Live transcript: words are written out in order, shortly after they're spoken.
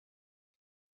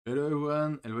Hello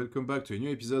everyone and welcome back to a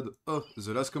new episode of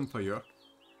The Last Campfire.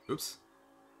 Oops.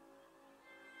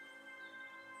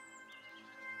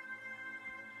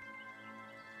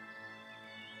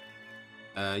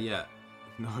 Yeah.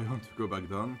 Now I want to go back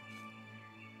down.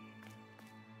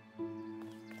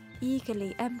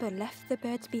 Eagerly, Ember left the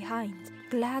birds behind,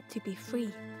 glad to be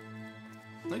free.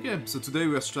 Okay, so today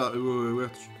we're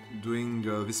doing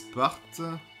this part,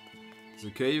 the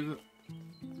cave.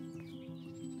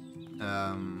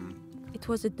 It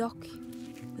was a dock,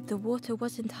 but the water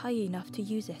wasn't high enough to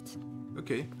use it.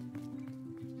 Okay.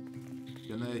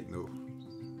 Can I? No.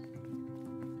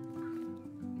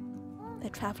 The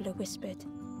traveler whispered.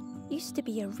 Used to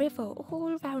be a river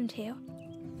all round here.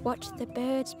 Watched the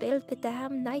birds build the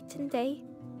dam night and day.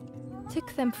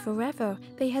 Took them forever.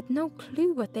 They had no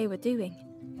clue what they were doing.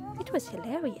 It was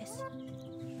hilarious.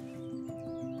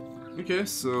 Okay,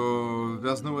 so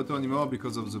there's no water anymore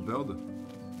because of the bird.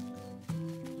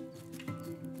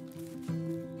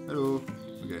 Hello.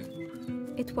 Okay.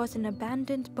 It was an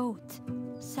abandoned boat,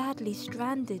 sadly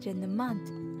stranded in the mud.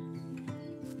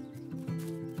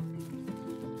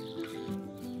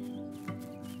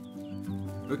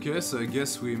 Okay, so I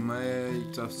guess we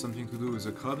might have something to do with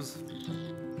the crabs.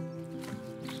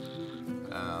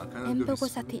 Ember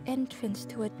was at the entrance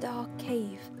to a dark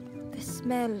cave. The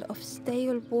smell of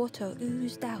stale water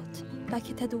oozed out, like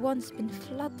it had once been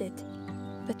flooded,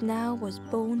 but now was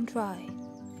bone dry.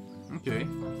 Okay.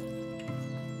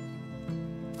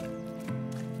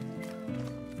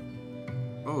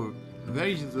 Oh, there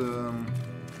is the...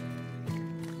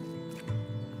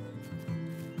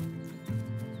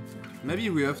 Maybe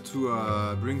we have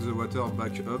to bring the water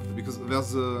back up, because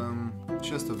there's a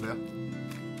chest up there.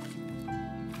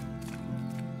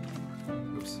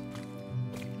 Oops.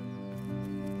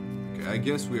 Okay, I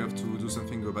guess we have to do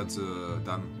something about the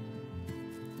dam.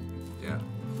 Yeah,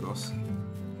 of course.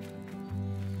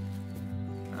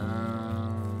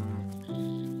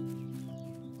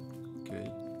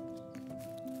 Okay.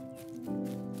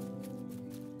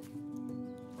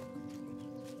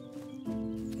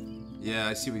 Yeah,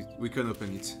 I see we can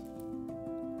open it.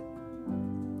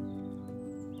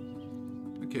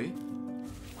 Okay.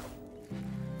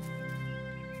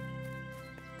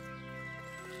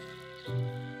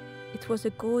 It was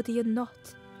a Gordian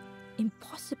knot,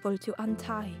 impossible to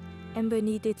untie. Ember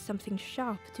needed something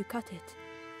sharp to cut it.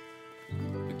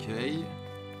 Okay.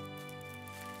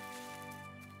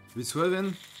 This way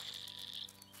then?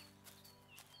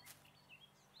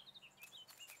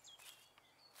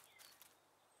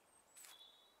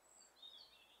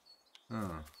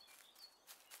 Ah.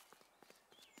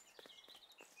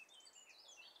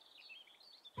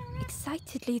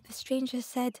 Excitedly, the stranger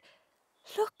said,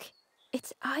 "Look,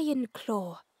 it's Iron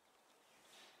Claw.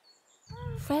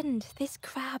 Friend, this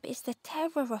crab is the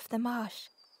terror of the marsh.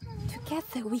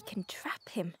 Together we can trap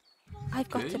him. I've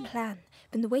got a Okay. plan.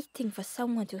 Been waiting for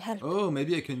someone to help." Oh,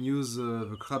 maybe I can use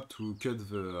the crab to cut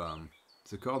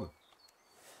the cord.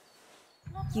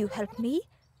 You help me,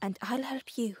 and I'll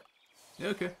help you. Yeah,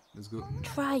 okay, let's go.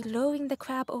 Try lowering the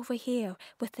crab over here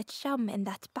with the chum in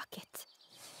that bucket.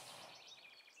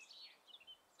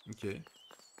 Okay.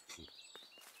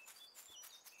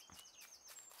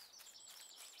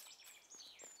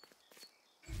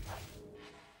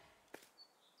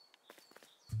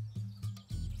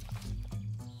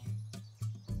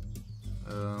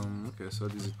 Okay, so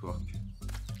how does it work?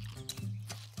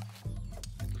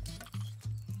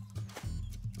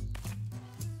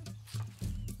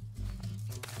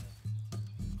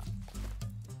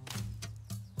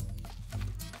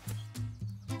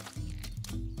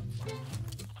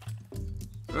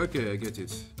 Okay, I get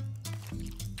it.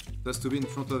 It has to be in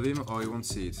front of him or he won't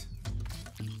see it.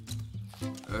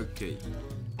 Okay.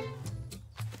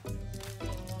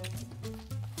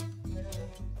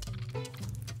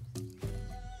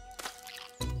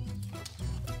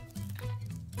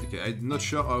 Okay, I'm not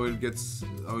sure I will be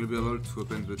able to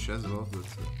open the chest door, but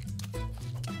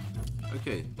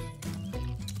okay.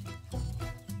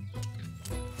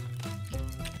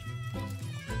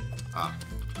 Ah.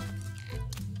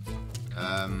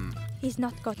 He's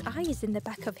not got eyes in the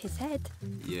back of his head.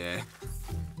 Yeah.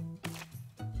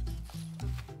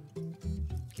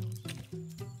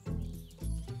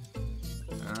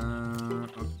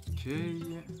 Okay.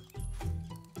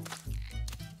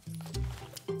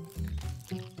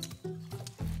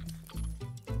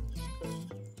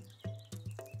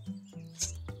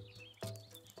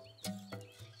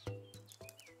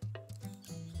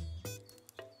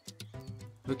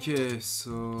 Okay,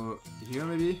 so here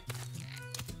maybe?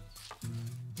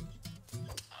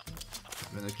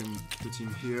 Then I can put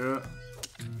him here,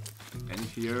 and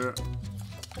here,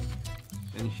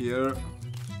 in here.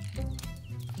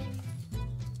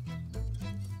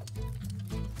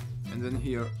 And then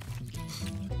here.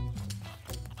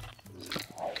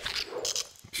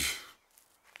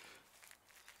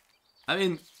 I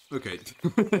mean, okay,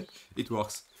 it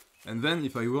works. And then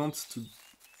if I want to...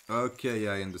 Okay,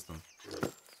 yeah, I understand.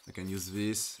 I can use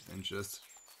this and just...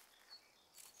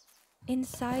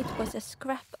 Inside was a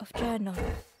scrap of journal.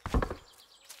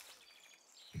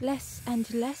 Less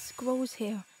and less grows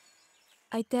here.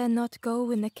 I dare not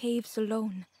go in the caves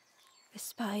alone. The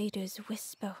spiders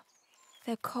whisper.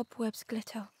 Their cobwebs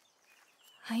glitter.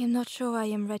 I am not sure I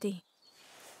am ready.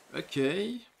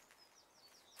 Okay.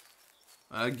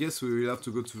 I guess we will have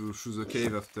to go through the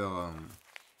cave after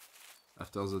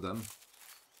the dam.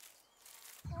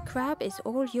 Crab is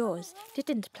all yours.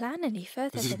 Didn't plan any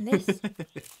further than this.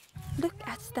 Look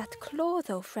at that claw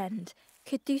though, friend.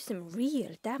 Could do some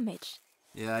real damage.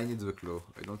 Yeah, I need the claw.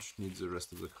 I don't need the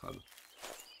rest of the crab.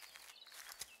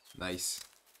 Nice.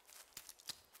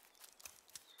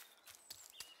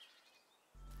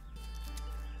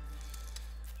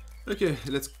 Okay,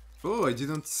 let's... Oh, I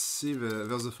didn't see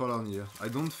there's a fallen here. I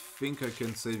don't think I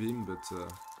can save him, but...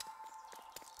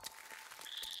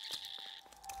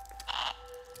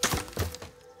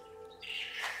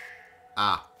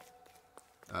 Ah!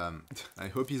 I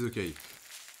hope he's okay.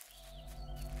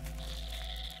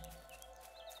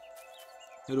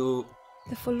 Hello.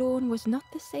 The forlorn was not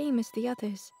the same as the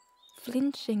others,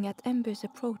 flinching at Ember's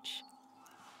approach.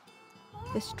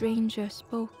 The stranger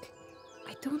spoke.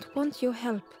 I don't want your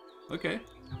help. Okay.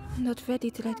 I'm not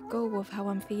ready to let go of how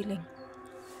I'm feeling.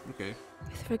 Okay.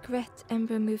 With regret,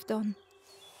 Ember moved on.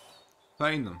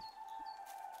 Fine.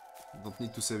 Don't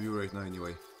need to save you right now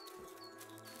anyway.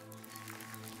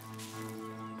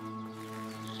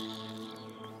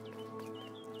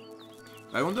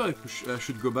 I wonder if I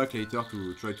should go back later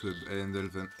to try to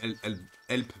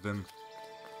help them.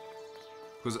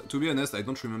 Because to be honest, I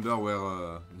don't remember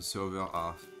where the server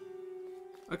are.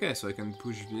 Okay, so I can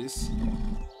push this.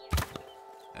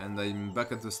 And I'm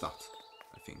back at the start,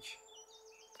 I think.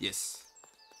 Yes.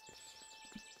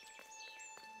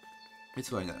 It's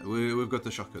fine, we've got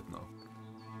a shortcut now.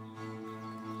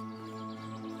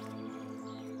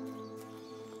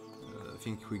 I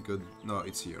think we got... No,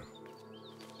 it's here.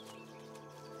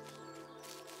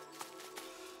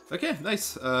 Okay,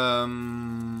 nice.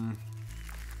 Okay,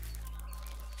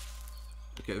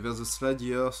 there's a slide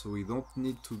here, so we don't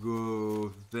need to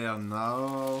go there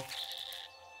now.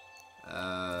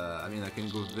 I mean, I can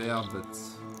go there, but...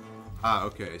 Ah,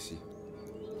 okay, I see.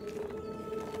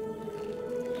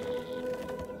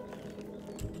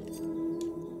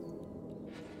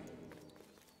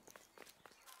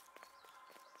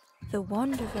 The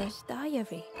Wanderer's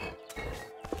Diary.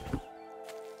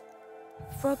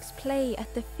 Frogs play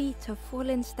at the feet of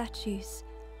fallen statues.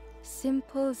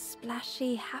 Simple,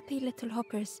 splashy, happy little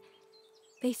hoppers.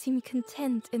 They seem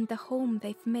content in the home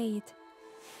they've made.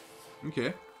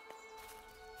 Okay.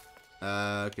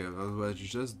 Okay, that was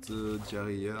just the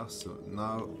diary here, so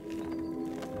now...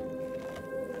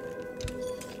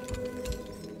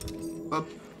 Up!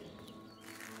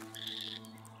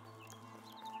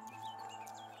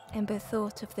 Ember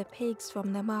thought of the pigs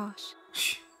from the marsh.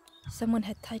 Someone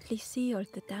had tightly sealed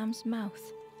the dam's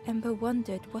mouth. Ember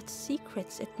wondered what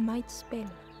secrets it might spill.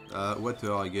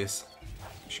 Water, I guess.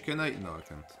 Can I? No, I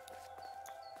can't.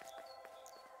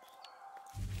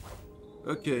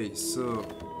 Okay, so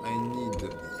I need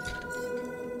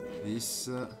this.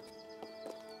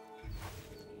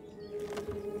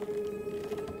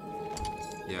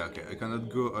 Yeah, okay, I cannot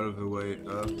go all the way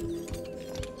up.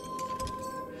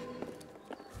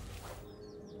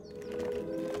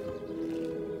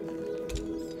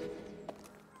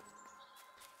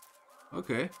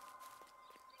 Okay.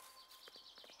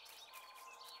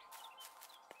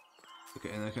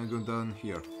 Okay, and I can go down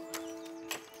here.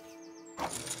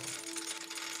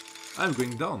 I'm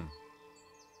going down.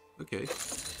 Okay.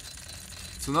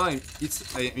 So now I'm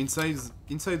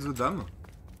inside the dam.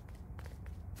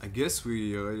 I guess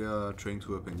we are trying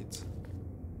to open it.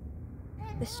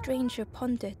 The stranger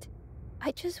pondered.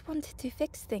 I just wanted to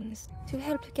fix things, to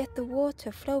help get the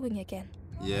water flowing again.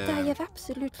 Yeah. But I have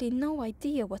absolutely no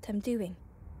idea what I'm doing.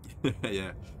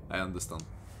 Yeah, I understand.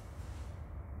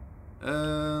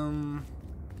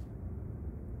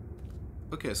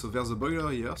 Okay, so there's a boiler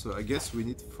here, so I guess we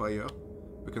need fire.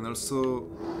 We can also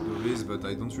do this, but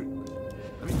I don't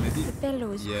I mean, maybe... The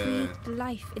bellows breathed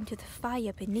life into the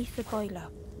fire beneath the boiler.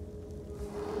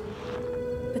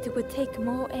 But it would take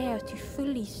more air to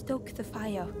fully stoke the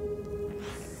fire.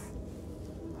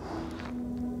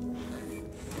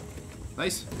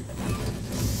 Nice.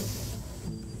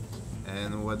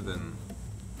 And what then?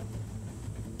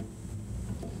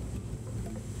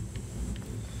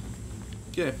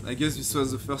 Okay, I guess this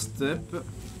was the first step.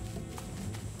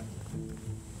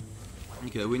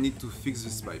 Okay, we need to fix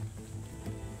this pipe.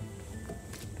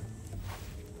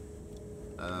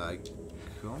 I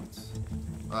can't.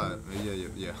 Ah,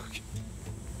 yeah, okay.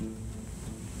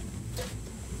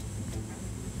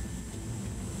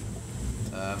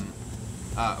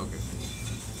 Okay.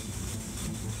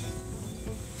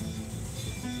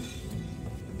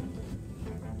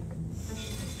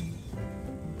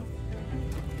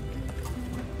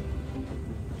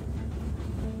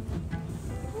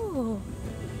 Oh,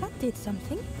 that did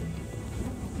something.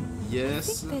 Yes.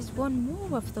 I think there's one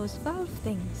more of those valve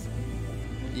things.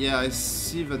 Yeah, I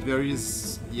see that there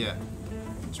is. Yeah.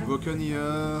 It's broken here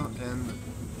and.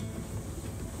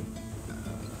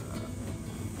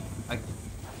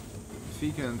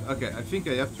 I think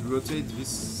I have to rotate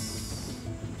this.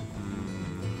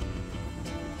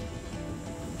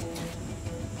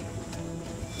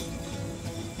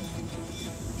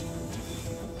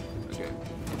 Okay.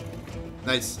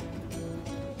 Nice.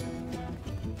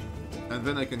 And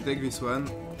then I can take this one.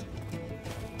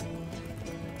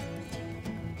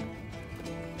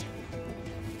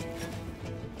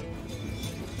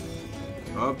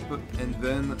 Up, and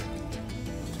then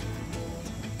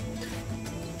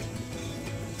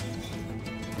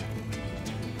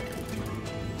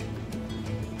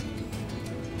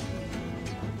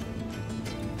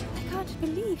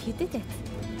believe you did it.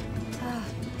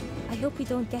 I hope we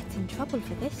don't get in trouble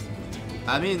for this.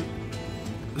 I mean,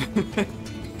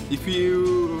 if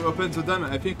you open the dam,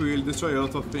 I think we will destroy a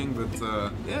lot of things, but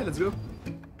yeah, let's go.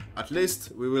 At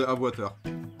least we will have water.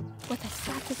 What a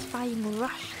satisfying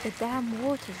rush the dam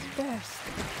waters burst.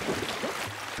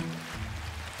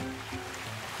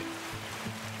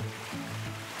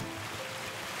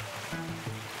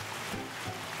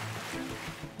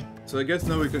 So I guess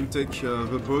now we can take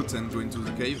the boat and go into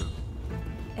the cave.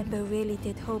 Ember really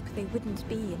did hope they wouldn't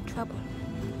be in trouble.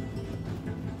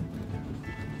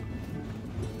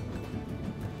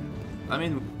 I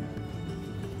mean,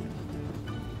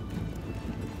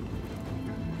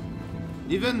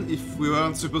 even if we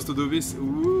weren't supposed to do this,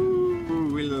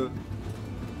 we'll...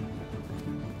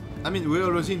 I mean, we're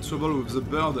already in trouble with the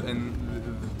bird, and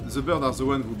the bird are the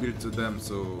one who built the dam,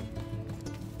 so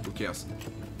who cares?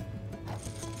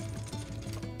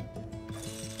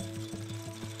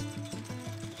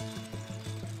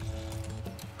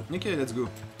 Okay, let's go.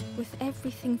 With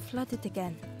everything flooded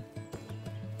again,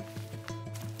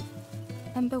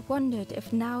 Ember wondered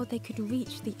if now they could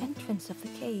reach the entrance of the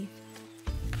cave.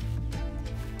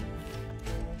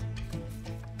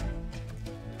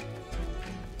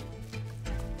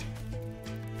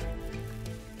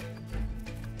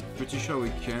 Pretty sure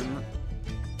we can.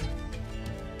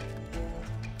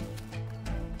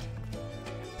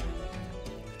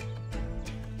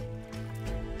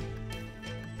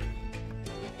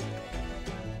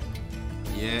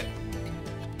 Yeah.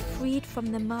 Freed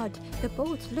from the mud, the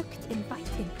boat looked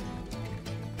inviting.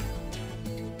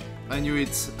 I knew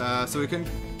it. So we can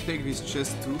take this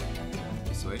chest too.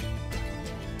 This way.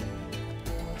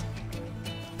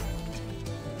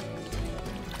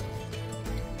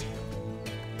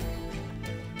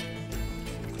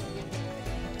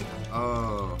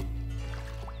 Oh.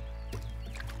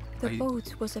 The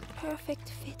boat was a perfect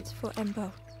fit for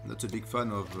Ember. Not a big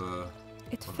fan of.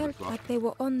 It felt like they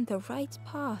were on the right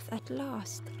path at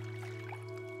last.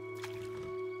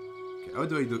 Okay, how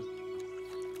do I do?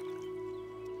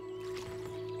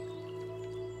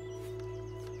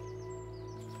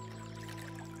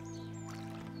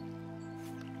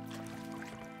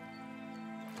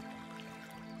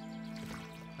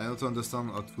 I don't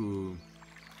understand how to.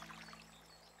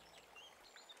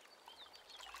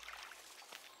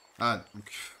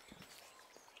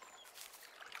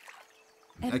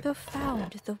 Ember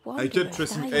found the one. I kept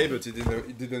pressing A, but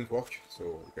it didn't work.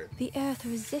 So okay. The earth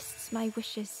resists my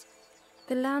wishes.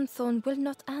 The lanthorn will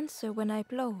not answer when I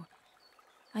blow.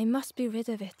 I must be rid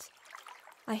of it.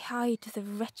 I hide the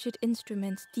wretched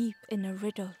instrument deep in a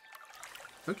riddle.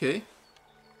 Okay.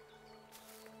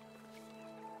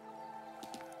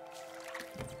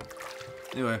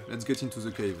 Anyway, let's get into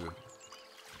the cave.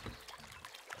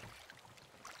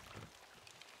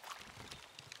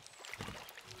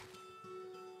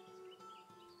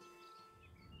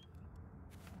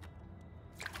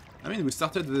 I mean, we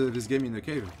started this game in a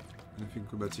cave. I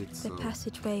think about it. The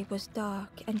passageway was dark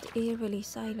and eerily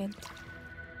silent.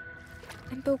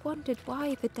 Ember wondered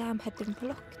why the dam had been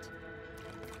blocked.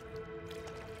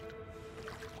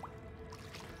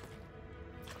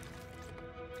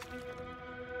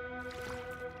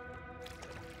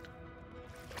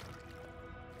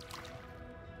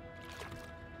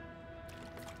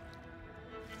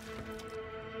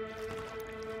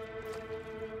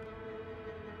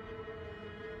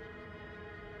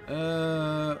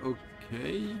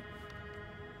 Okay.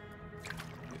 I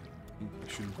think I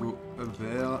should go up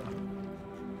there.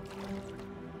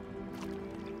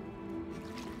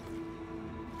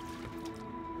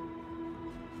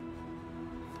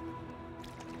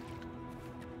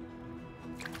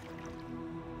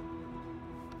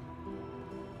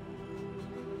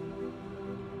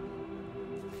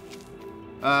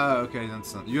 Ah, okay, I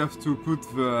understand. You have to put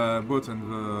the boat on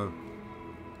the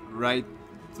right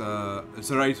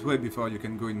way before you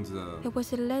can go in the... There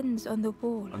was a lens on the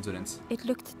wall. On the lens. It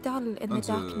looked dull in the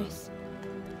darkness.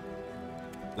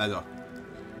 Ladder.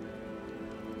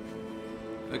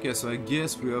 Okay, so I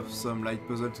guess we have some light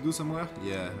puzzle to do somewhere?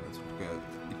 Yeah, it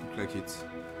looked like it.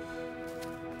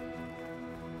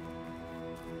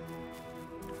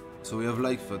 So we have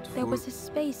like that. There was a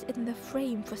space in the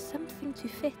frame for something to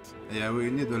fit. Yeah, we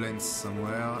need a lens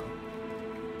somewhere.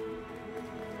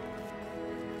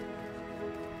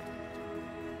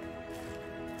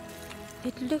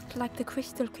 It looked like the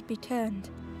crystal could be turned,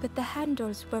 but the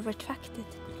handles were retracted.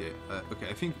 Okay,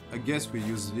 okay, I guess we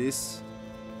use this.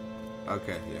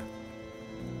 Okay, yeah.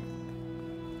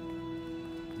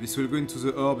 This will go into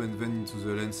the orb and then into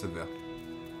the lens over there.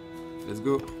 Let's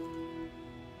go.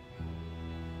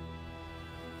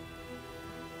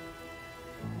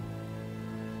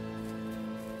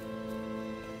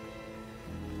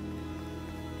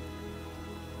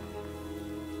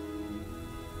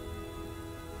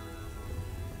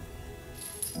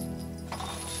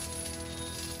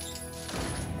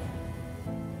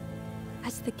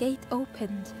 As the gate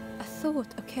opened, a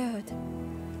thought occurred.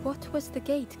 What was the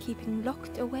gate keeping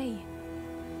locked away?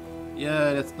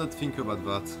 Yeah, let's not think about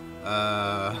that.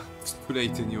 It's too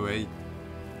late anyway.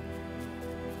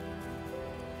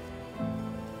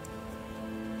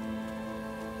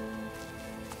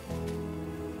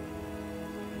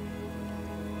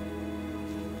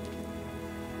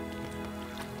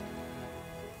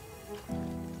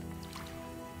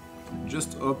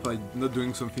 Just hope I'm not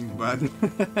doing something bad.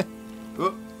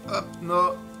 Oh, up,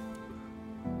 no.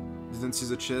 Didn't see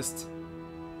the chest.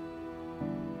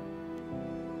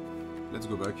 Let's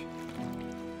go back.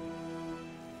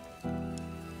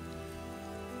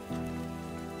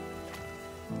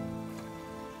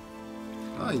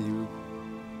 Ah, you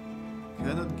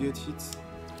cannot get it.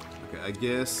 Okay, I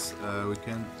guess we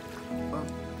can... Oh.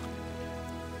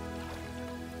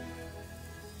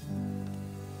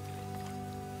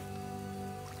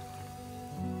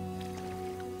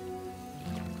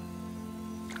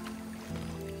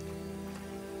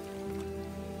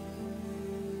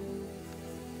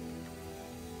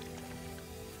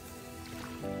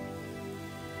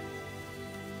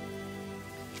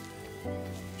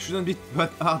 Shouldn't be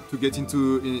that hard to get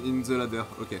into in the ladder.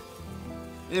 Okay.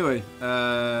 Anyway,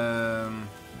 I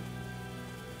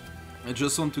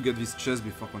just want to get this chest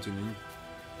before continuing.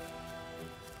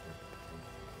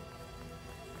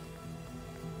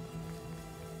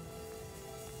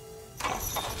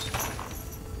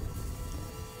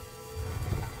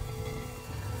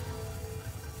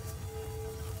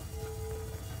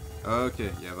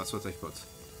 Okay, yeah, that's what I thought.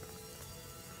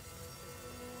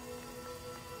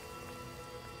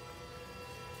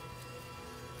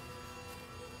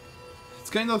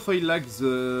 Kind of feel like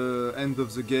the end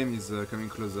of the game is coming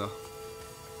closer.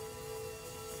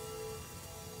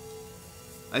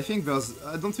 I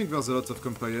don't think there's a lot of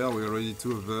campfire, we already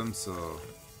 2 of them, so...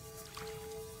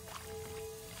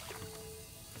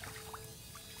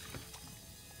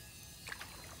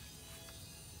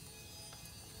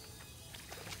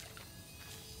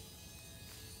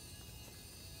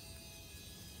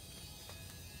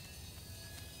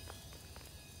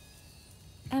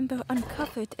 Amber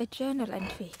uncovered a journal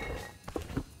entry.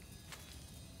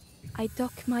 I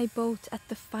dock my boat at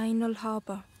the final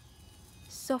harbor.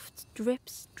 Soft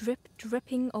drips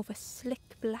dripping over slick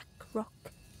black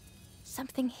rock.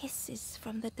 Something hisses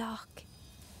from the dark.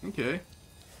 Okay.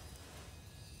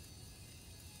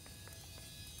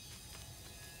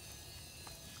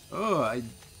 Oh, I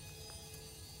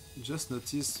just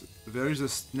noticed there is a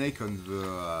snake on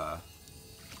the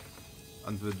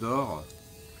door.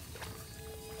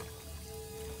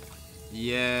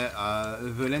 Yeah,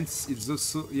 the lens is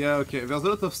also... Yeah, okay, there's a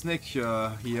lot of snake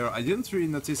here. I didn't really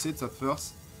notice it at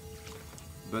first.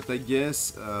 But I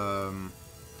guess...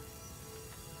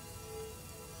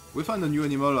 we found a new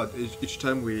animal at each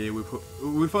time we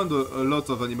found a lot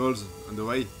of animals on the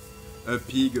way. A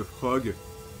pig, a frog.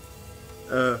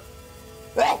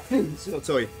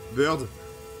 Sorry, bird.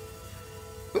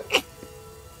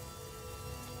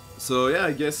 So yeah,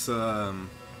 I guess the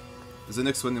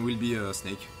next one will be a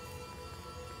snake.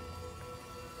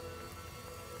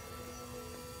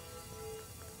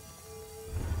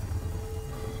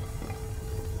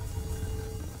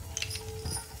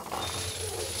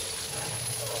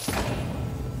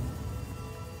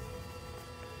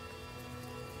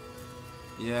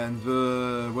 Yeah, and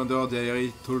the Wanderer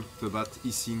Diary talked about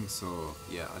hissing, so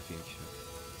yeah,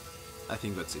 I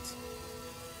think that's it.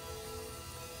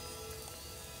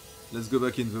 Let's go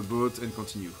back in the boat and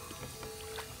continue.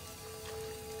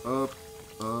 Up,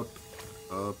 up,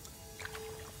 up.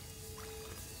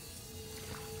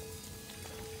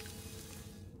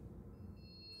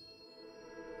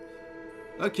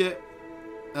 Okay.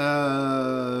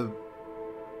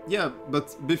 Yeah,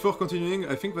 but before continuing,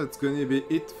 I think that's gonna be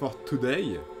it for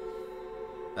today.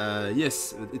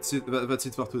 Yes, that's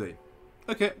it for today.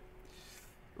 Okay.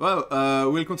 Well,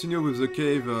 we'll continue with the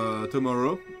cave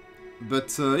tomorrow.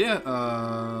 But yeah,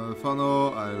 for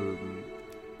now,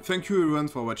 thank you everyone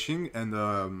for watching, and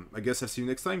I guess I'll see you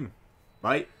next time.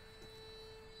 Bye!